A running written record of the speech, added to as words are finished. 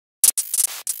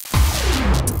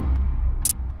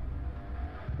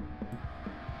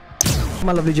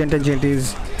My lovely gent and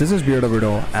genties, this is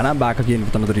BeardoWeirdo and I'm back again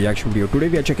with another reaction video. Today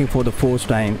we are checking for the first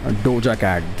time Doja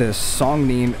Cat. This song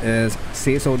name is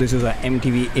Say So. This is a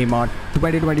MTV EMA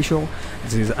 2020 show.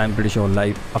 This is, I'm pretty sure,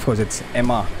 live. Of course it's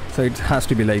EMA, so it has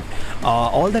to be live.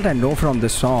 All that I know from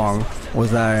this song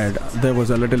was that there was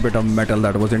a little bit of metal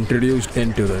that was introduced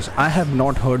into this. I have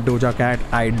not heard Doja Cat.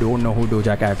 I don't know who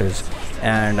Doja Cat is,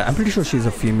 and I'm pretty sure she's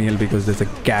a female because there's a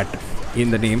cat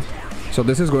in the name. So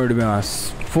this is going to be my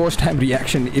first time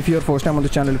reaction. If you're first time on the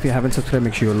channel, if you haven't subscribed,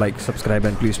 make sure you like, subscribe,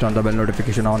 and please turn the bell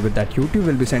notification on. With that, YouTube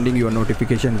will be sending you a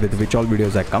notification with which all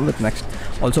videos I come with next.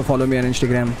 Also follow me on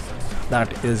Instagram,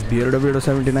 that is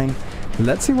BeardoWeirdo79.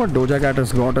 Let's see what Doja Cat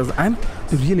has got us. I'm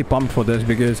really pumped for this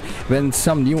because when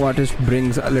some new artist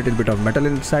brings a little bit of metal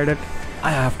inside it,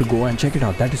 I have to go and check it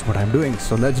out. That is what I'm doing.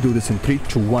 So let's do this in 3,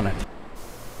 2, 1.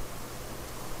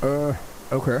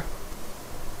 Okay.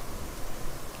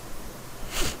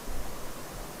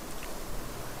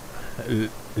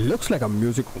 Looks like a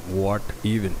music. What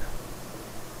even?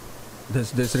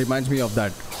 This reminds me of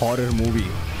that horror movie,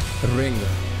 Ring.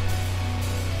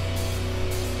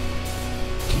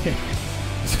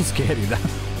 This is scary.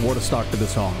 What a start to the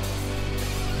song.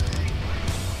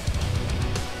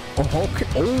 Oh, okay.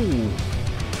 Oh,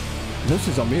 this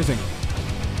is amazing.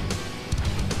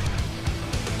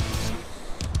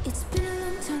 It's been a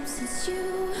long time since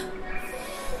you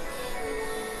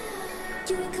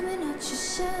ain't coming out your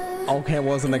shell. Okay, I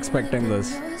wasn't expecting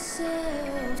this.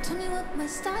 Tell me what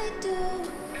must I do?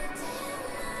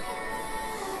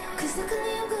 'Cause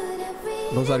luckily I'm good at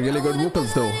reading. Those are really good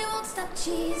vocals though.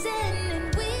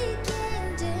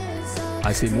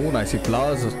 I see moon, I see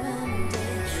flowers.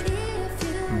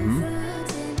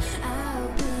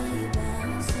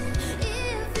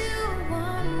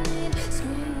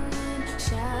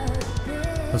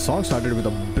 The song started with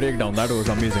a breakdown. That was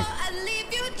amazing.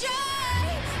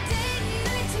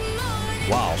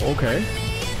 Wow, okay.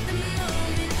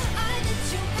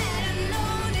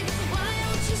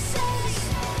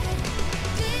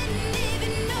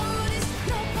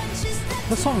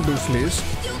 The song do slays,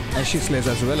 and she slays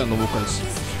as well on the vocals.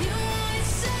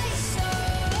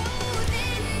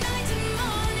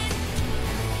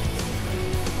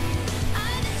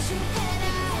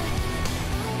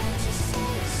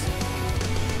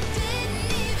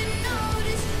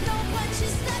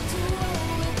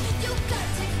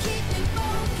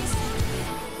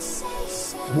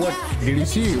 What did you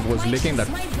see? Was licking that?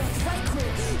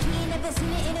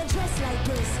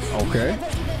 Okay,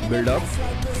 build up.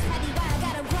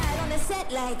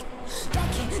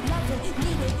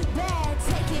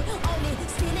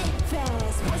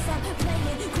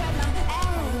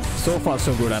 So far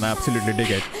so good, and I absolutely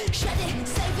dig it.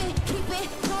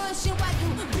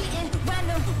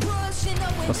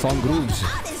 The song grooves.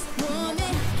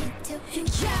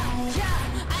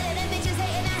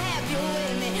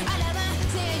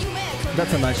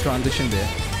 That's a nice transition there.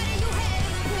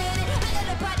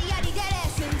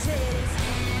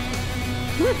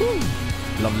 Woohoo!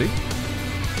 Lovely.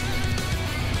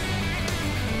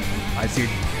 I see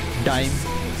dime.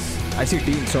 I see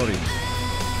teen, sorry.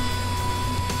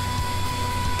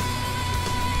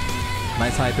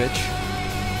 Nice high pitch.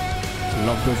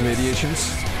 Love those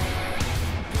variations.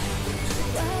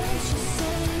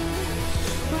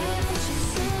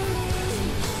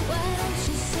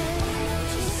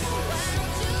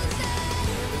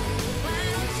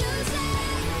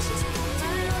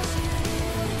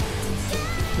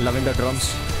 Loving the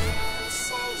drums.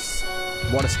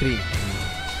 What a scream.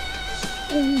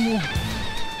 Ooh.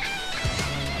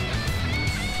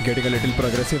 Getting a little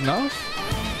progressive now.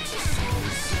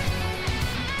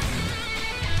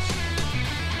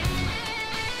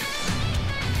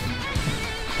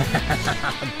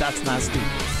 That's nasty.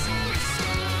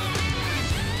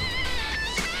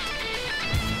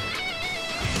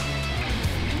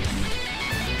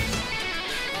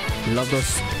 Love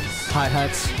those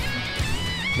hi-hats.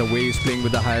 The way he's playing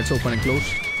with the hi-hats open and close.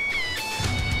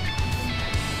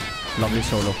 Lovely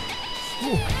solo.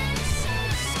 Ooh.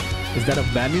 Is that a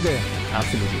whammy there?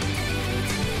 Absolutely.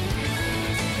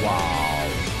 Wow.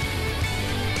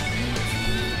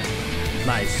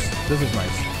 Nice. This is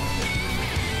nice.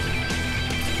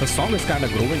 The song is kind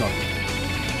of growing on me.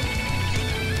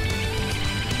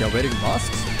 They're wearing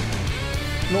masks?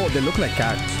 No, they look like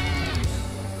cats.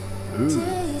 Ooh.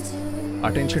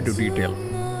 Attention to detail.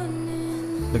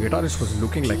 The guitarist was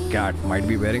looking like cat, might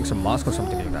be wearing some mask or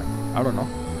something like that. I don't know.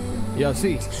 Yeah,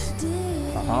 see.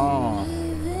 Aha.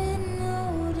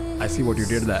 I see what you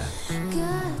did there.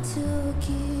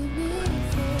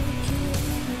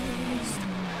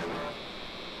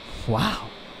 Wow.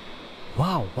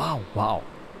 Wow, wow, wow.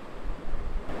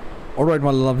 Alright,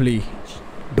 my lovely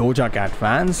Doja Cat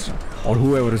fans, or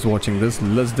whoever is watching this,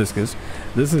 let's discuss.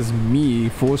 This is me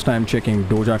first time checking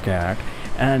Doja Cat,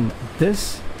 and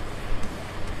this,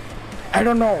 I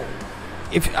don't know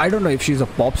if she's a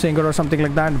pop singer or something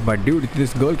like that, but dude,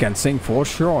 this girl can sing for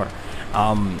sure.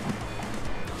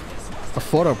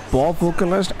 For a pop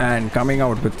vocalist and coming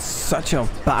out with such a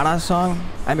badass song,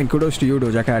 I mean, kudos to you,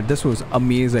 Doja Cat. This was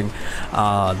amazing.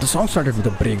 The song started with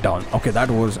a breakdown. Okay,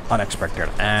 that was unexpected,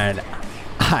 and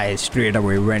I straight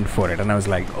away went for it, and I was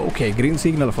like, okay, green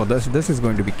signal for this. This is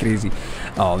going to be crazy.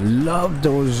 Love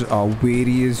those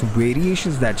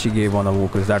variations that she gave on the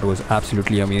vocals. That was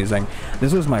absolutely amazing.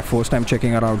 This was my first time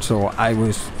checking her out, so I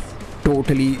was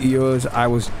totally ears.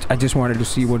 I just wanted to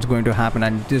see what's going to happen,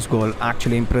 and this girl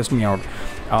actually impressed me out.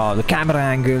 The camera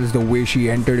angles, the way she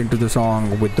entered into the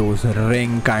song with those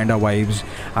ring kind of vibes,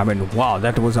 I mean, wow,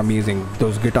 that was amazing.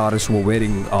 Those guitarists were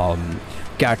wearing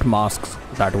cat masks.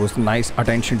 That was nice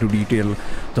attention to detail.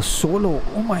 The solo,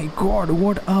 oh my god,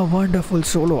 what a wonderful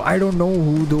solo. I don't know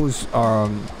who those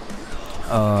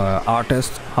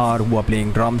artists are who are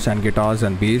playing drums and guitars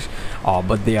and bass,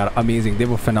 but they are amazing. They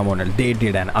were phenomenal. They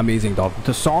did an amazing job.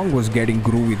 The song was getting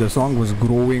groovy. The song was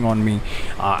growing on me.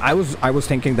 I was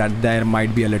thinking that there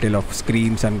might be a little of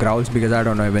screams and growls, because I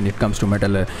don't know, when it comes to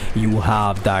metal, you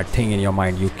have that thing in your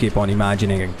mind, you keep on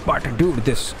imagining it. But dude,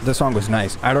 the song was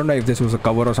nice. I don't know if this was a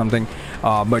cover or something,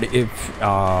 but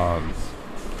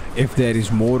if there is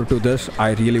more to this,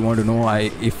 I really want to know.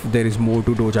 If there is more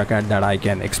to Doja Cat that I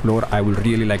can explore, I would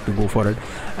really like to go for it,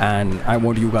 and I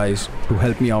want you guys to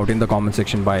help me out in the comment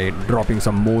section by dropping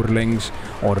some more links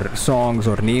or songs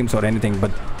or names or anything.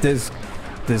 But this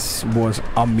was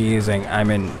amazing. I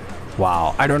mean,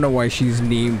 wow. I don't know why she's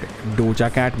named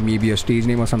Doja Cat, maybe a stage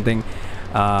name or something,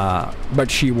 but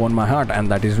she won my heart,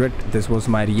 and that is it. This was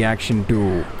my reaction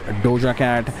to Doja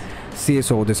Cat. Say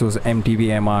so. This was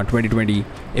MTV EMA 2020.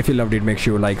 If you loved it, make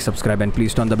sure you like, subscribe, and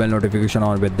please turn the bell notification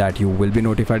on. With that, you will be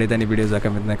notified if any videos are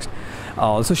coming next.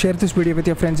 Also, share this video with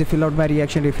your friends if you loved my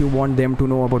reaction. If you want them to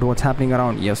know about what's happening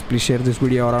around, yes, please share this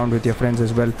video around with your friends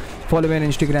as well. Follow me on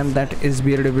Instagram, that is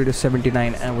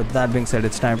BeardoWeirdo79. And with that being said,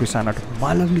 it's time to sign out.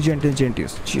 My lovely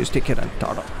gentles. Cheers, take care, and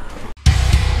ta-da.